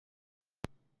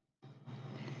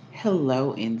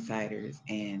Hello, insiders,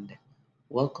 and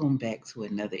welcome back to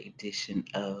another edition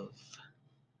of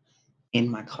In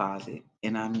My Closet.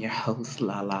 And I'm your host,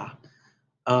 Lala.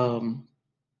 Um,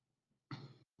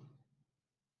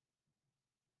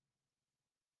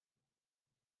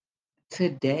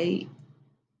 Today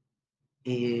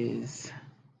is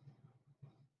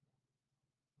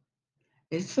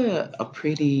it's a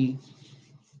pretty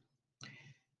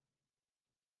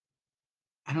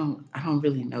I don't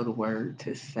really know the word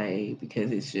to say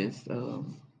because it's just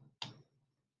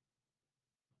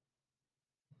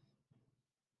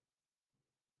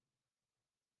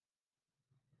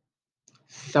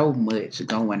so much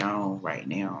going on right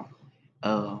now.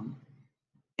 Um,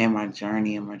 in my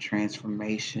journey and my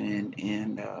transformation,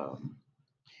 and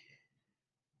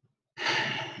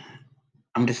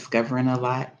I'm discovering a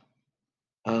lot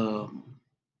um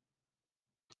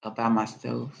about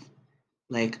myself,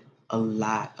 like a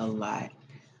lot.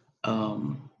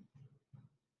 Um,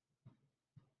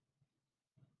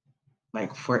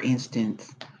 like for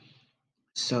instance,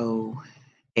 so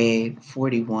at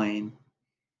 41,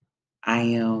 I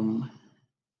am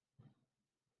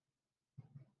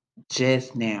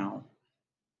just now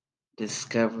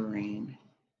discovering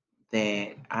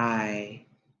that I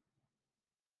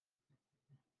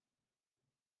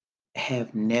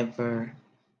have never,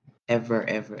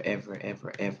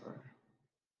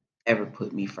 ever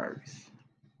put me first.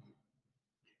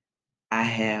 I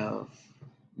have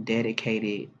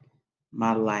dedicated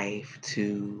my life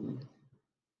to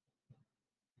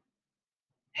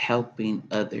helping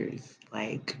others,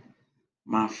 like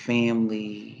my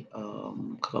family,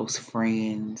 close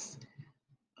friends,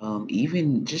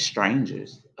 even just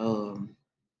strangers.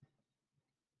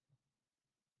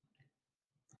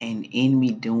 And in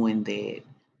me doing that,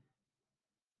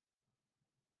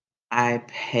 I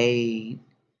paid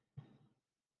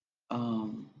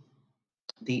um,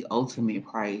 the ultimate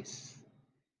price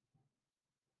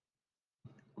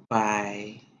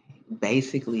by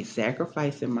basically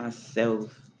sacrificing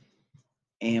myself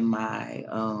and my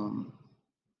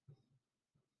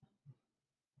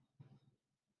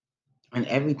and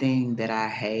everything that I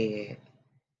had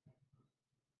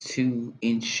to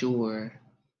ensure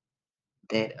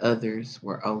that others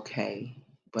were okay,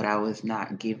 but I was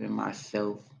not giving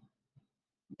myself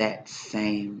that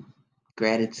same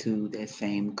gratitude, that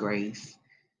same grace,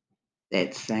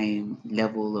 that same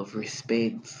level of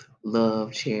respect,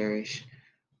 love, cherish,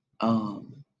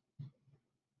 um,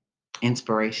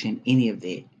 inspiration, any of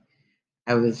that.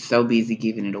 I was so busy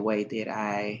giving it away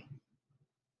that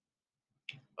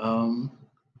um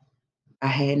I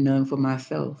had none for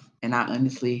myself. And I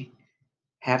honestly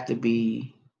have to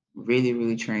be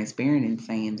really transparent in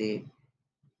saying that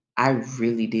I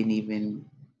really didn't even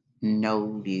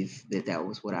notice that that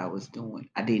was what I was doing.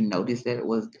 I didn't notice that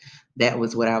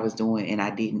was what I was doing, and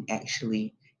I didn't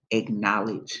actually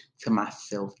acknowledge to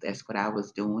myself that's what I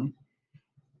was doing.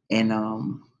 And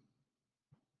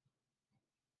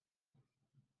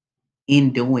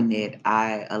in doing that,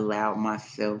 I allowed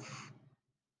myself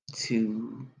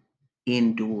to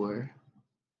endure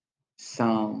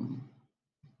some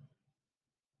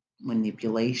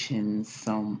manipulation,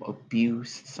 some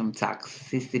abuse, some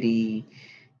toxicity,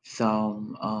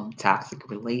 some toxic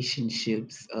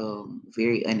relationships, um,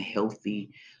 very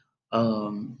unhealthy,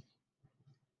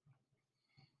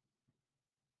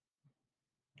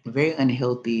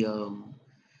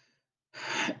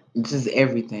 just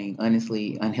everything.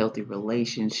 Honestly, unhealthy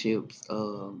relationships.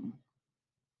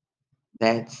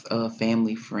 That's a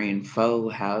family, friend, foe.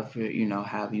 However you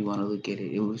want to look at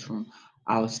it. It was from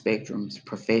all spectrums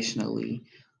professionally.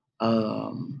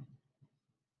 Um,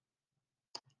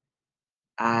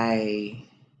 I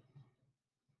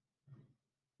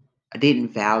I didn't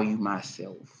value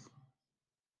myself.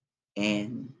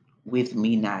 And with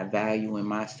me not valuing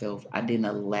myself, I didn't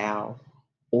allow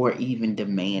or even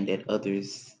demand that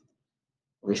others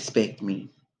respect me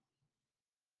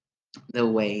the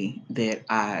way that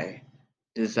I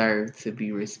deserve to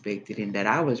be respected and that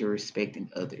I was respecting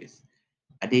others.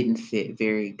 I didn't set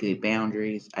very good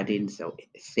boundaries. I didn't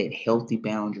set healthy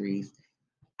boundaries.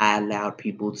 I allowed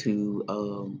people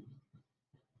to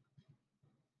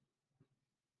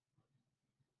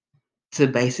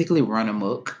basically run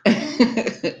amok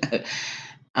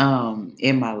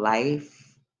in my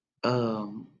life,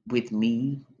 with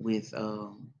me, with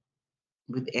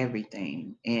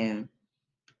everything. And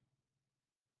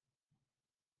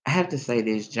I have to say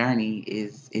this journey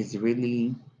is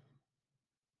really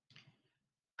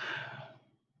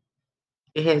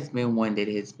it has been one that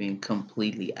has been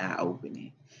completely eye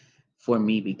opening for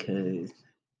me because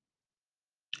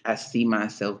I see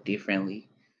myself differently.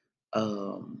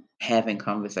 having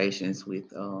conversations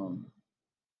with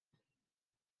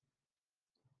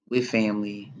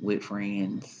family, with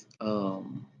friends,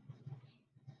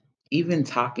 even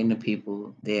talking to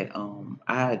people that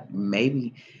I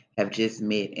maybe have just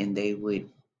met and they would,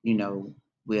 you know,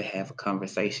 we'll have a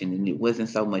conversation and it wasn't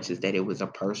so much as that it was a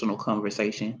personal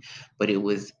conversation, but it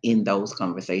was in those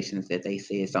conversations that they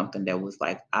said something that was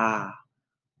like, ah,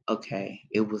 okay.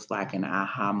 It was like an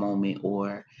aha moment,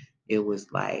 or it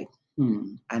was like,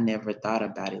 I never thought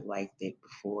about it like that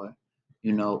before,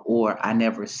 or I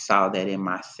never saw that in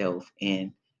myself.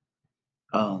 And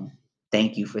um,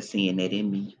 thank you for seeing that in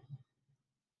me,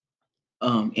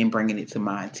 and bringing it to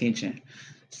my attention.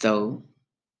 So,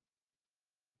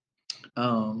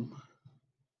 um,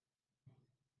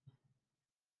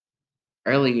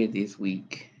 earlier this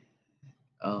week,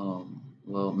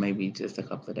 well, maybe just a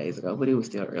couple of days ago, but it was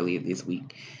still earlier this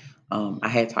week. I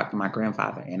had talked to my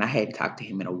grandfather, and I hadn't talked to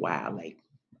him in a while, like,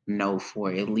 no,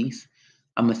 for at least,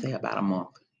 I'm gonna say about a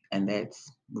month, and that's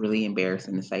really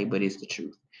embarrassing to say, but it's the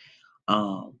truth.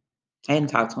 Um, I hadn't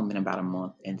talked to him in about a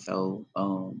month, and so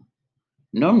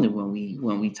normally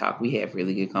when we talk, we have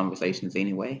really good conversations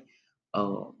anyway,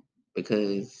 um,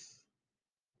 because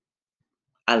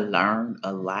I learn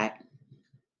a lot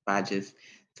by just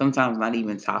sometimes not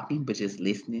even talking, but just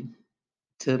listening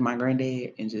to my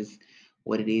granddad and just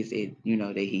what it is that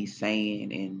that he's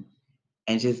saying,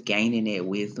 and just gaining that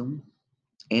wisdom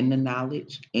and the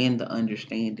knowledge and the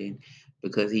understanding,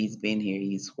 because he's been here,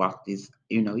 he's walked this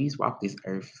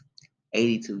earth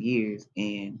 82 years.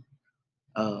 And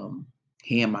um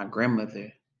he and my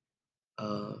grandmother,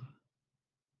 uh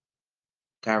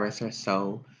God rest her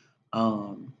soul,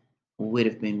 um would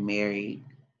have been married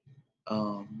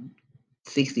um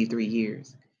 63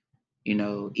 years.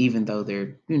 Even though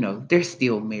they're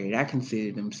still married. I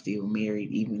consider them still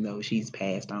married, even though she's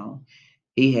passed on.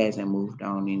 He hasn't moved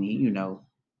on, and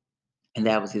and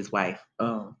that was his wife.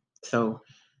 So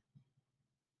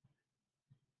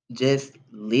just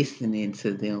listening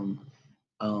to them,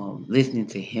 listening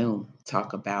to him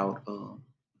talk about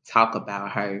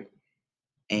her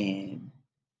and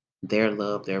their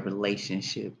love, their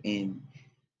relationship, and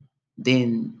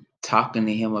then talking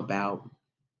to him about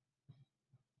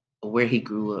where he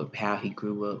grew up, how he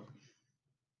grew up,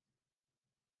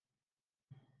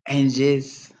 and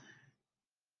just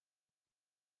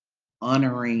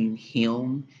honoring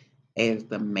him as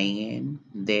the man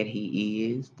that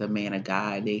he is, the man of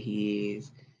God that he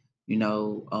is, you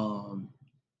know.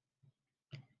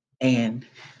 And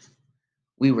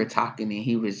we were talking, and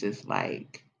he was just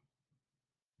like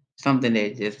something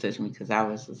that just touched me, because I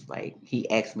was just like, he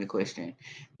asked me a question.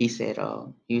 He said,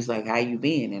 he was like, "How you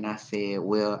been?" And I said,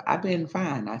 "Well, I've been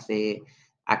fine." I said,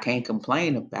 "I can't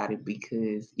complain about it,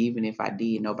 because even if I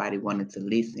did, nobody wanted to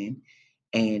listen,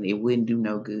 and it wouldn't do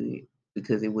no good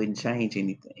because it wouldn't change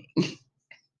anything."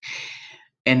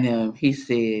 And he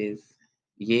says,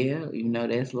 "Yeah,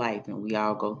 that's life, and we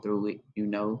all go through it,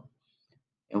 and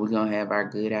we're gonna have our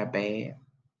good, our bad,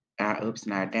 our ups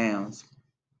and our downs."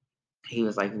 He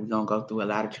was like, "We're gonna go through a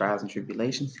lot of trials and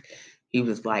tribulations." He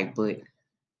was like, "But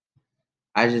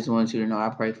I just want you to know I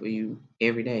pray for you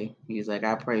every day." He was like,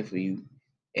 "I pray for you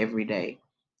every day."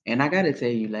 And I gotta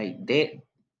tell you, like,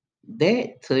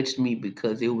 that touched me,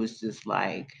 because it was just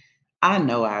like, I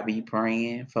know I be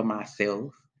praying for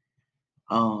myself.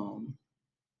 Um,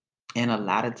 and a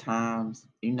lot of times,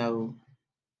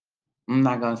 I'm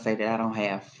not gonna say that I don't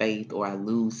have faith or I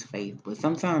lose faith, but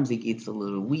sometimes it gets a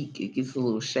little weak. It gets a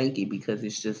little shaky, because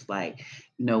it's just like,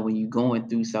 when you're going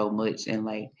through so much, and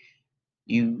like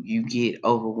you get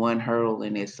over one hurdle,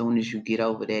 and as soon as you get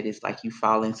over that, it's like you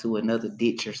fall into another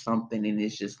ditch or something, and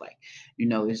it's just like,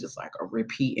 it's just like a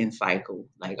repeating cycle,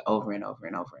 like over and over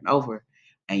and over and over.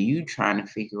 And you trying to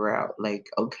figure out, like,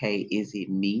 okay, is it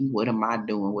me? What am I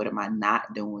doing? What am I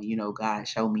not doing? God,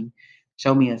 show me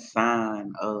a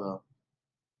sign.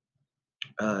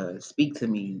 Speak to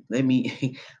me, let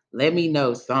me let me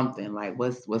know something, like,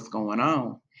 what's going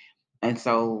on. And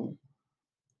so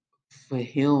for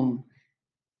him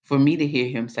for me to hear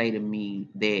him say to me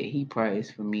that he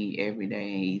prays for me every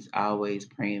day, and he's always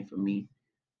praying for me,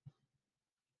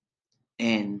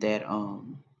 and that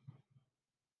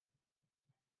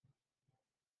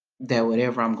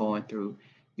whatever I'm going through,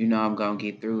 I'm gonna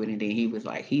get through it. And then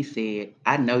he said,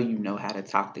 "I know you know how to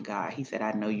talk to God." He said,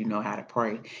 "I know you know how to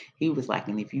pray." He was like,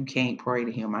 "And if you can't pray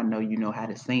to him, I know you know how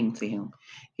to sing to him."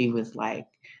 He was like,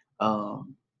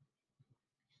 um,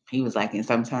 "And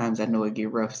sometimes I know it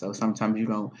get rough, so sometimes you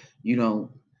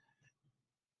don't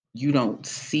you don't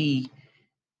see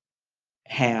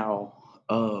how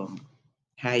um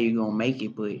how you gonna make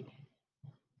it, but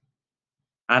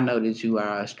I know that you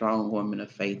are a strong woman of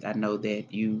faith. I know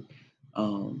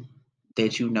um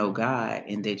that you know God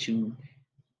and that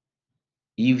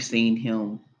you've seen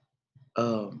him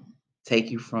um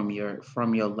take you from your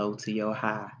low to your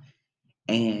high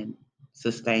and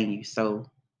sustain you. So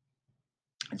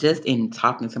just in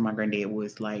talking to my granddad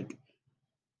was like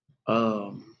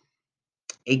um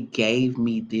it gave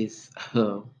me this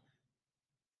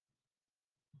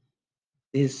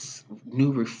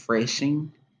new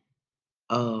refreshing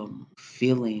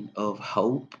feeling of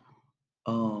hope,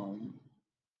 um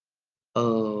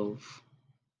of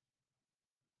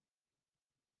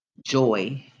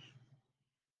joy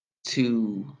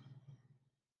to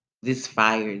this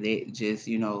fire that just,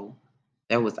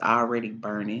 that was already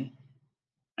burning.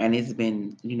 And it's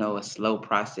been, a slow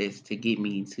process to get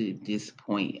me to this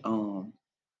point of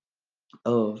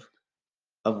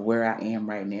where I am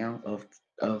right now, of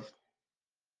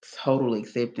total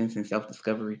acceptance and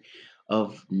self-discovery,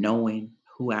 of knowing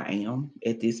who I am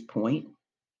at this point.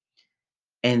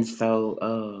 And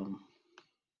so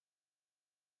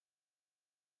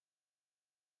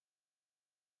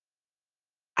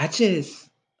I just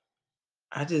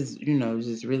just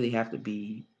really have to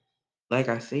be, like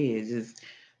I said, just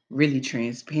really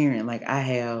transparent. Like I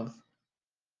have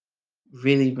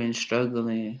really been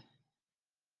struggling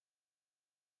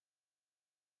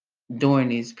during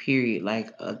this period.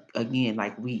 Like again,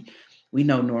 like we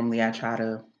know normally I try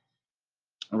to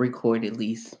record at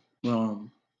least an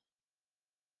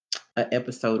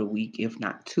episode a week, if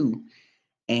not two,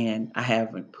 and I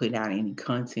haven't put out any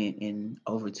content in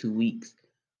over 2 weeks.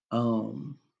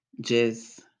 Um,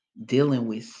 just dealing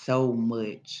with so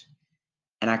much,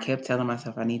 and I kept telling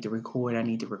myself I need to record,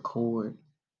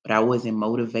 but I wasn't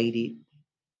motivated.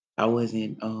 I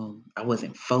wasn't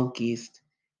focused.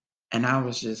 And I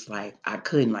was just like, I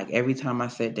couldn't, like, every time I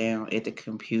sat down at the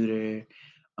computer,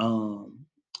 um,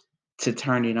 to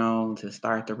turn it on, to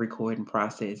start the recording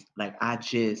process, like, I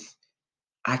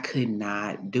could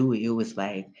not do it. It was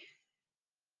like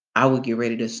I would get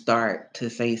ready to start to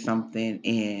say something,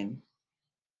 and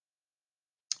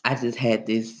I just had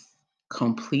this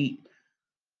complete,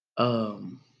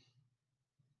 um,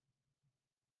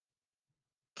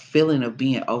 feeling of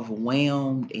being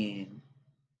overwhelmed and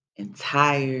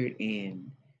tired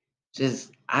and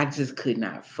I just could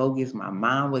not focus. My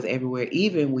mind was everywhere,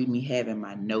 even with me having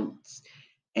my notes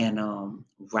and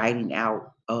writing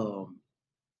out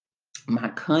my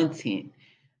content.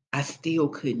 I still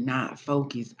could not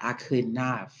focus. I could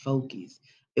not focus.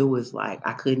 It was like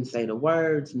I couldn't say the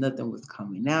words, nothing was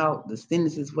coming out, the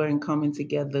sentences weren't coming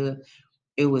together.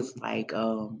 It was like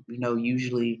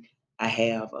usually I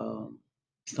have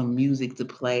some music to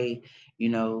play,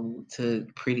 to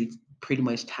pretty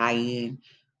much tie in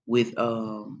with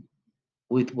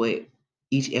with what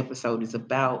each episode is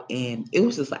about. And it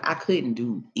was just like I couldn't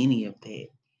do any of that.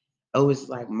 It was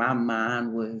like my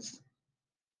mind was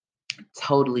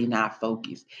totally not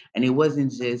focused. And it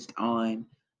wasn't just on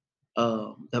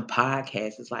the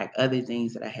podcast, it's like other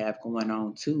things that I have going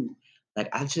on too. Like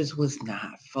I just was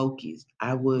not focused.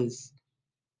 I was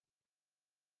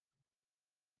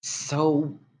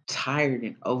so tired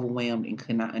and overwhelmed and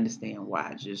could not understand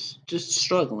why. Just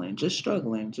struggling, just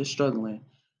struggling to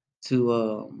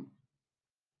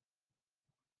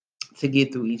to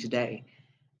get through each day.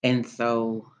 And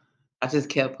so I just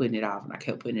kept putting it off and I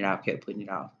kept putting it off, kept putting it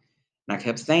off. And I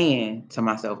kept saying to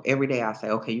myself every day, I say,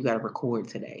 okay, you got to record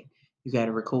today. You got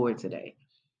to record today.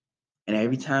 And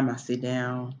every time I sit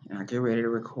down and I get ready to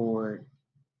record,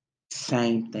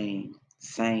 same thing,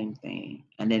 same thing.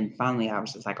 And then finally I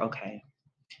was just like, okay,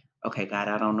 God,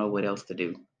 I don't know what else to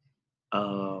do.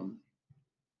 Um,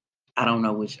 I don't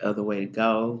know which other way to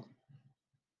go.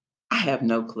 I have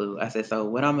no clue. I said, so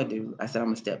what I'm gonna do? I said, I'm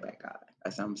gonna step back, God. I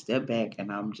said, I'm gonna step back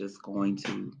and I'm just going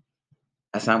to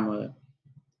I said, I'm gonna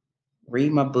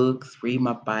read my books, read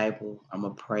my Bible, I'm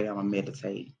gonna pray, I'm gonna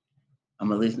meditate, I'm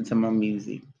gonna listen to my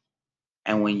music.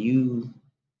 And when you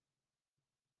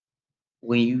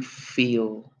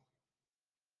feel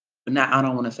not I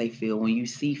don't want to say feel, when you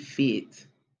see fit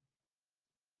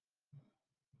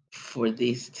for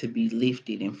this to be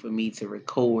lifted and for me to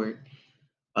record,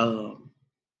 um,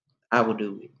 I will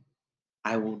do it.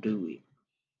 I will do it.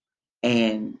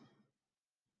 And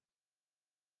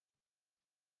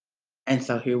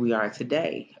so here we are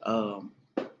today. And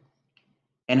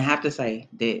I have to say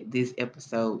that this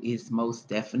episode is most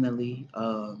definitely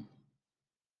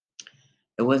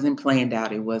it wasn't planned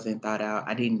out, it wasn't thought out.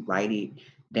 I didn't write it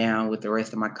down with the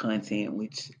rest of my content,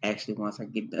 which actually once I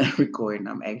get done recording,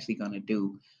 I'm actually gonna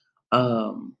do.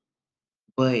 Um,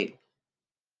 but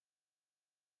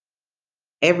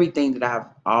everything that I've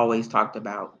always talked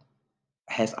about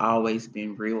has always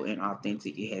been real and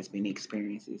authentic. It has been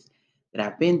experiences that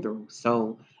I've been through.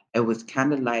 So it was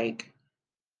kind of like,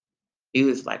 it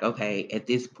was like, okay, at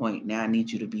this point now I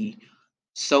need you to be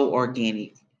so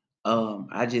organic.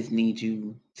 I just need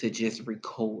you to just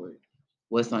record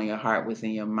what's on your heart, what's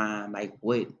in your mind, like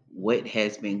what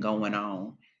has been going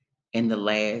on in the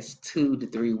last 2 to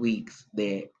 3 weeks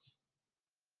that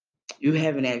you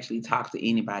haven't actually talked to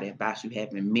anybody about, you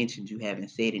haven't mentioned, you haven't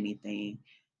said anything,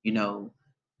 you know.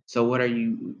 So what are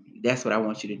you that's what I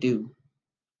want you to do.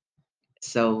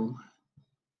 So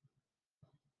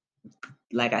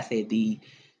like I said, the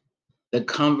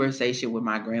conversation with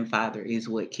my grandfather is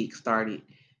what kickstarted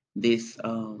this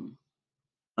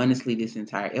honestly this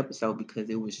entire episode, because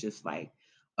it was just like,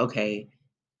 okay,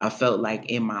 I felt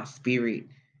like in my spirit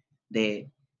that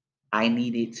I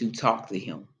needed to talk to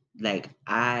him. Like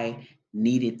I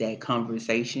needed that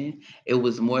conversation. It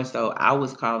was more so I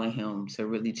was calling him to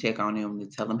really check on him, to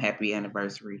tell him happy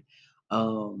anniversary.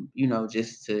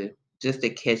 Just to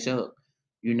catch up,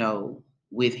 you know,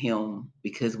 with him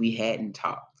because we hadn't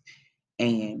talked.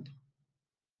 And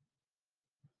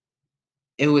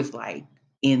it was like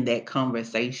in that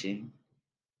conversation,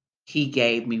 he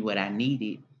gave me what I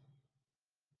needed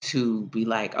to be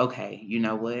like, okay, you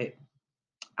know what?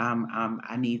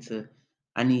 I need to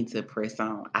press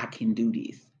on. I can do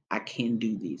this. I can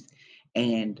do this.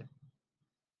 And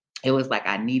it was like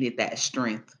I needed that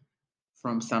strength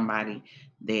from somebody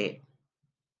that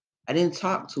I didn't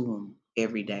talk to him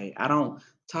every day. I don't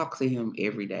talk to him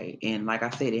every day. And like I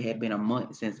said, it had been a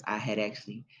month since I had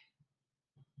actually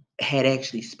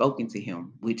spoken to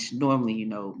him, which normally,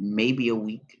 maybe a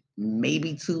week,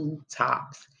 maybe two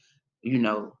tops, you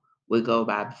know, would go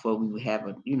by before we would have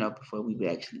before we would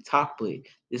actually talk. But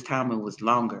this time it was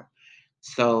longer.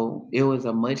 So it was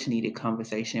a much needed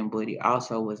conversation, but it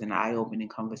also was an eye opening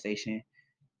conversation.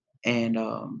 And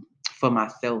for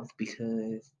myself,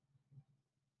 because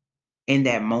in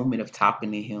that moment of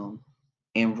talking to him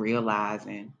and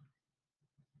realizing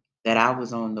that I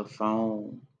was on the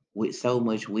phone with so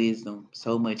much wisdom,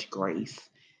 so much grace,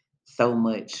 so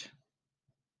much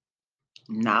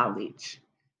knowledge,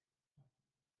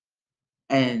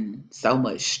 and so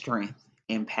much strength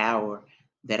and power,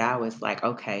 that I was like,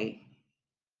 okay,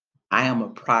 I am a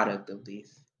product of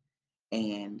this.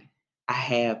 And I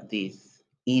have this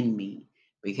in me,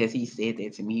 because he said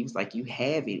that to me. He was like, you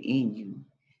have it in you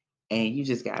and you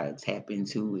just got to tap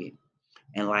into it.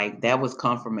 And like that was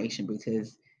confirmation,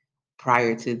 because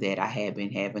prior to that, I had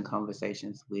been having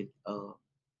conversations with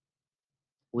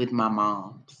my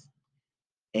moms.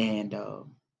 And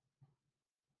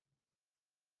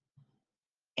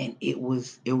it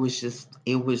was just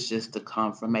the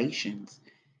confirmations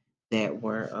that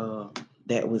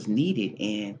was needed.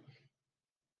 And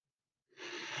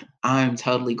I'm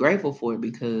totally grateful for it,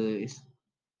 because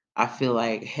I feel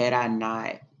like had I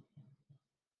not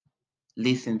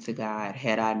listened to God,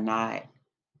 had I not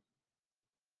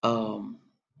um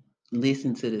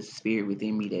listened to the spirit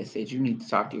within me that said you need to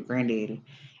talk to your granddaddy,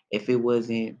 if it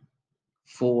wasn't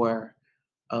for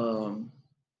um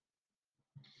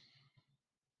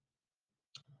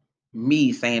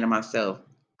me saying to myself,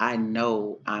 I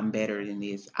know I'm better than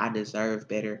this. I deserve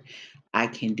better. I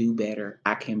can do better.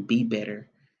 I can be better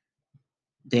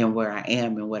than where I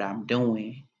am and what I'm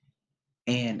doing.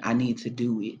 And I need to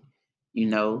do it. You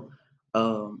know,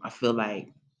 I feel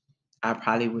like I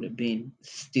probably would have been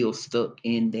still stuck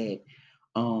in that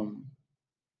I'm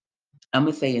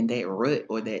gonna say in that rut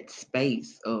or that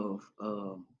space of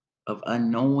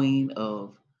unknowing,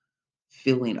 of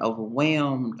feeling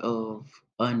overwhelmed, of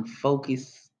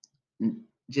unfocused,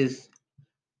 just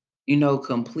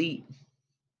complete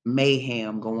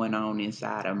mayhem going on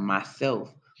inside of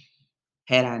myself.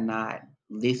 Had I not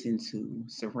listened to,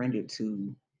 surrendered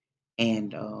to,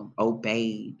 and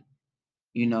obeyed,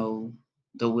 you know,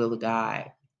 the will of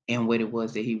God and what it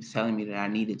was that He was telling me that I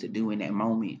needed to do in that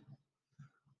moment.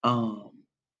 Um,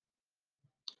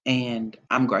 and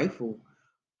I'm grateful.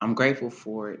 I'm grateful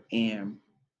for it. And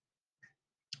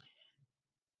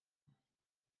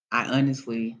I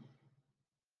honestly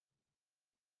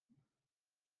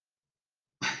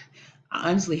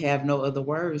have no other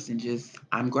words than just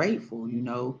I'm grateful.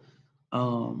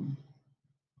 Um,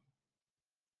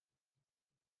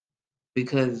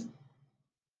 because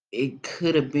it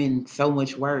could have been so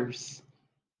much worse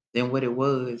than what it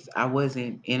was. I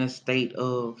wasn't in a state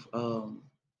of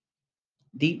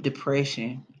deep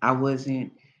depression. I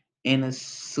wasn't in a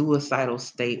suicidal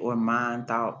state or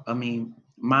mindset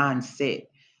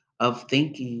of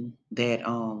thinking that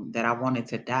I wanted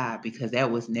to die, because that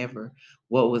was never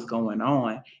what was going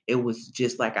on. It was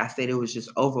just like I said, it was just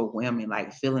overwhelming,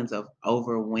 like feelings of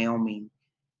overwhelming,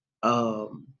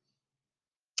 um,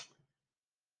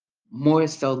 more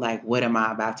so like what am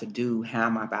I about to do? How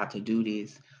am I about to do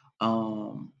this?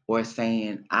 Or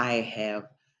saying I have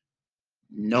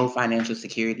no financial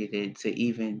security to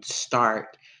even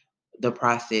start the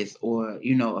process, or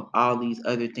of all these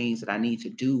other things that I need to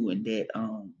do, and that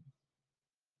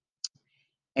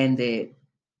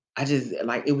I just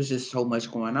like it was just so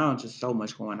much going on, just so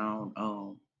much going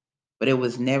on. But it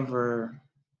was never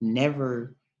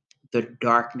the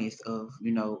darkness of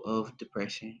of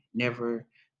depression, never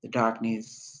the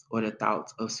darkness or the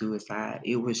thoughts of suicide.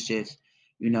 It was just,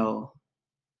 you know,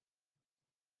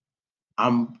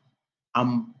 I'm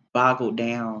I'm boggled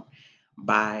down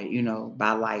by,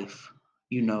 by life,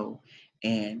 you know,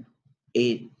 and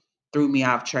it threw me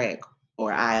off track,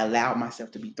 or I allowed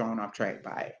myself to be thrown off track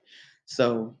by it.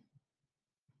 So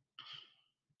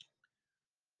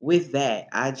with that,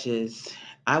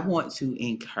 I want to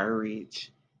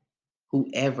encourage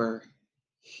whoever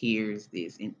hears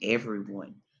this and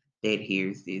everyone that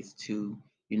hears this to,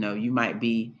 you might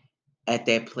be at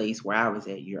that place where I was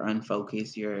at. You're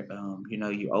unfocused, you're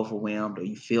overwhelmed, or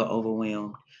you feel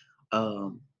overwhelmed.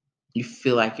 Um, you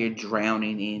feel like you're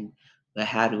drowning in the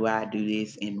how do I do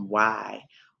this and why,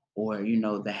 or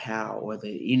the how, or the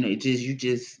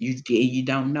you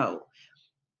don't know.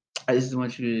 I just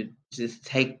want you to just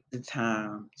take the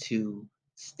time to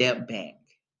step back.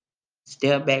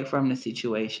 Step back from the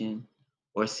situation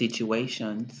or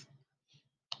situations.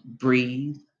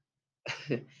 Breathe,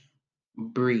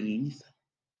 breathe,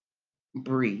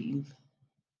 breathe.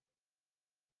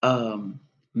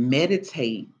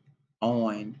 Meditate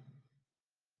on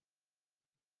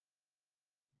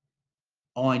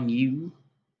you.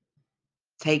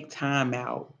 Take time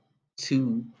out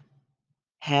to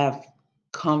have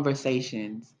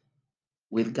conversations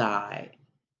with God.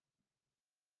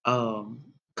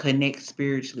 Connect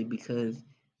spiritually, because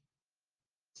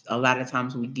a lot of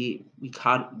times get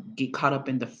caught up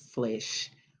in the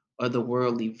flesh or the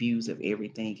worldly views of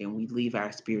everything, and we leave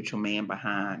our spiritual man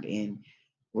behind and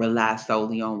rely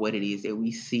solely on what it is that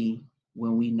we see,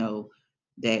 when we know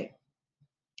that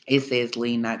it says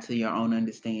lean not to your own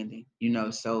understanding,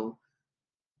 so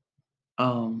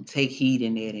take heed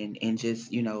in it, and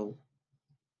just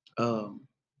um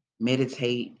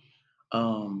meditate,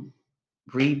 um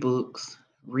read books,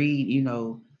 read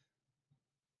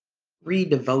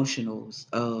read devotionals,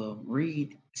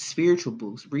 read spiritual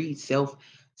books, read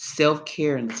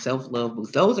self-care and self-love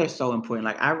books. Those are so important.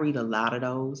 Like I read a lot of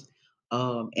those.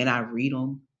 And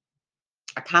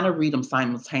I kind of read them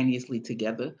simultaneously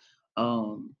together.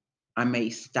 I may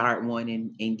start one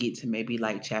and get to maybe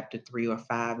like chapter 3 or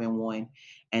 5 in one,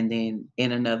 and then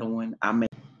in another one I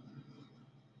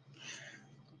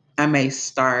may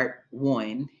start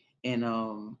one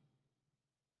and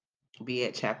be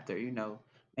at chapter,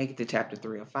 make it to chapter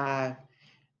 3 or 5,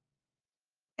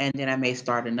 and then I may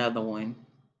start another one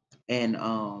and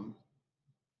only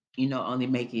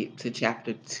make it to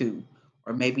chapter 2,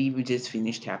 or maybe even just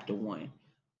finish chapter 1.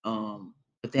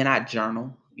 But then I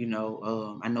journal. I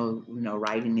know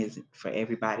writing isn't for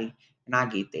everybody, and I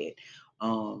get that.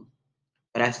 Um,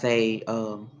 but I say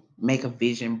make a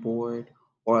vision board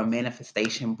or a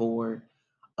manifestation board.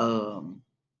 Um,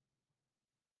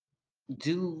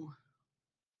 do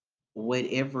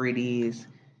whatever it is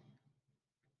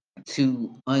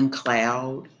to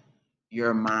uncloud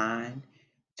your mind,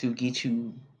 to get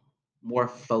you more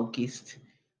focused,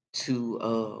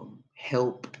 to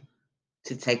help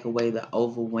to take away the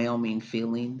overwhelming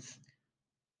feelings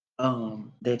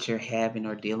that you're having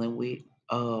or dealing with.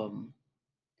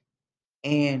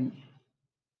 And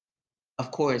of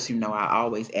course, I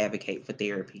always advocate for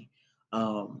therapy.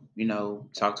 Talk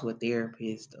to a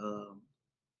therapist,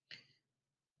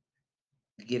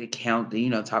 get a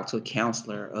talk to a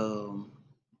counselor,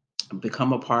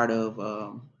 become a part of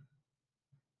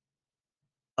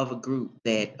a group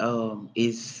that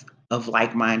is of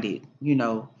like-minded,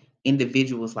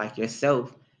 individuals like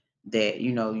yourself, that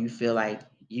you feel like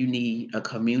you need a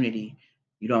community.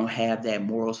 You don't have that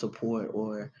moral support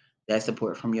or that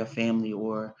support from your family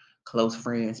or close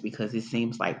friends, because it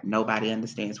seems like nobody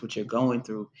understands what you're going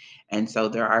through. And so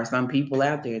there are some people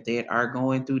out there that are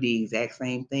going through the exact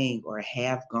same thing, or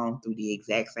have gone through the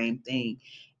exact same thing,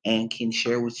 and can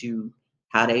share with you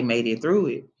how they made it through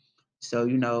it. So,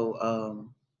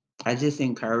 I just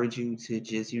encourage you to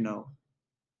just,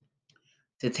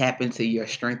 to tap into your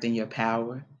strength and your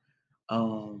power,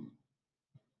 um,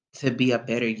 to be a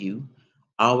better you.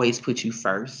 Always put you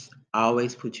first.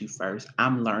 Always put you first.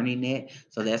 I'm learning that.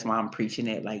 So that's why I'm preaching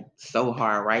it like so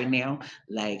hard right now.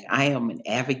 Like I am an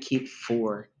advocate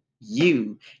for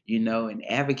you, an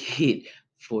advocate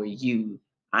for you.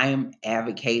 I am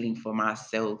advocating for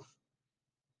myself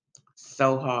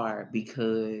so hard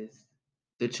because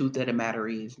the truth of the matter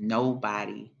is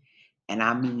nobody, and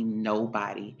I mean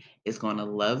nobody, is going to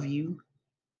love you,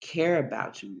 care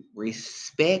about you,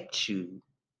 respect you,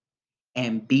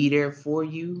 and be there for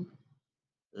you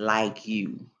like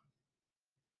you.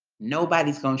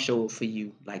 Nobody's going to show up for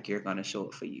you like you're going to show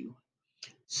up for you.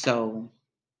 So,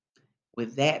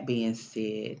 with that being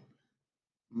said,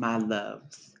 my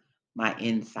loves, my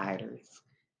insiders,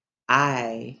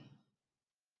 I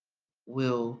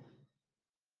will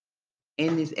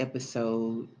end this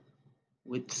episode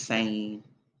with saying,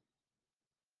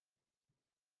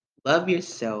 love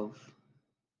yourself,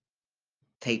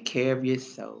 take care of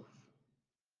yourself,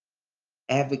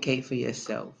 advocate for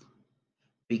yourself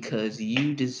because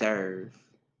you deserve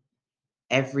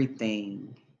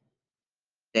everything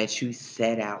that you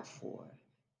set out for.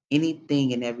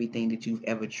 Anything and everything that you've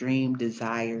ever dreamed,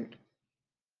 desired,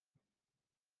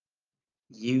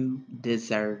 you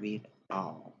deserve it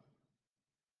all.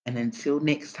 And until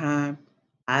next time,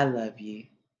 I love you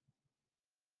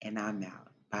and I'm out.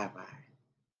 Bye bye.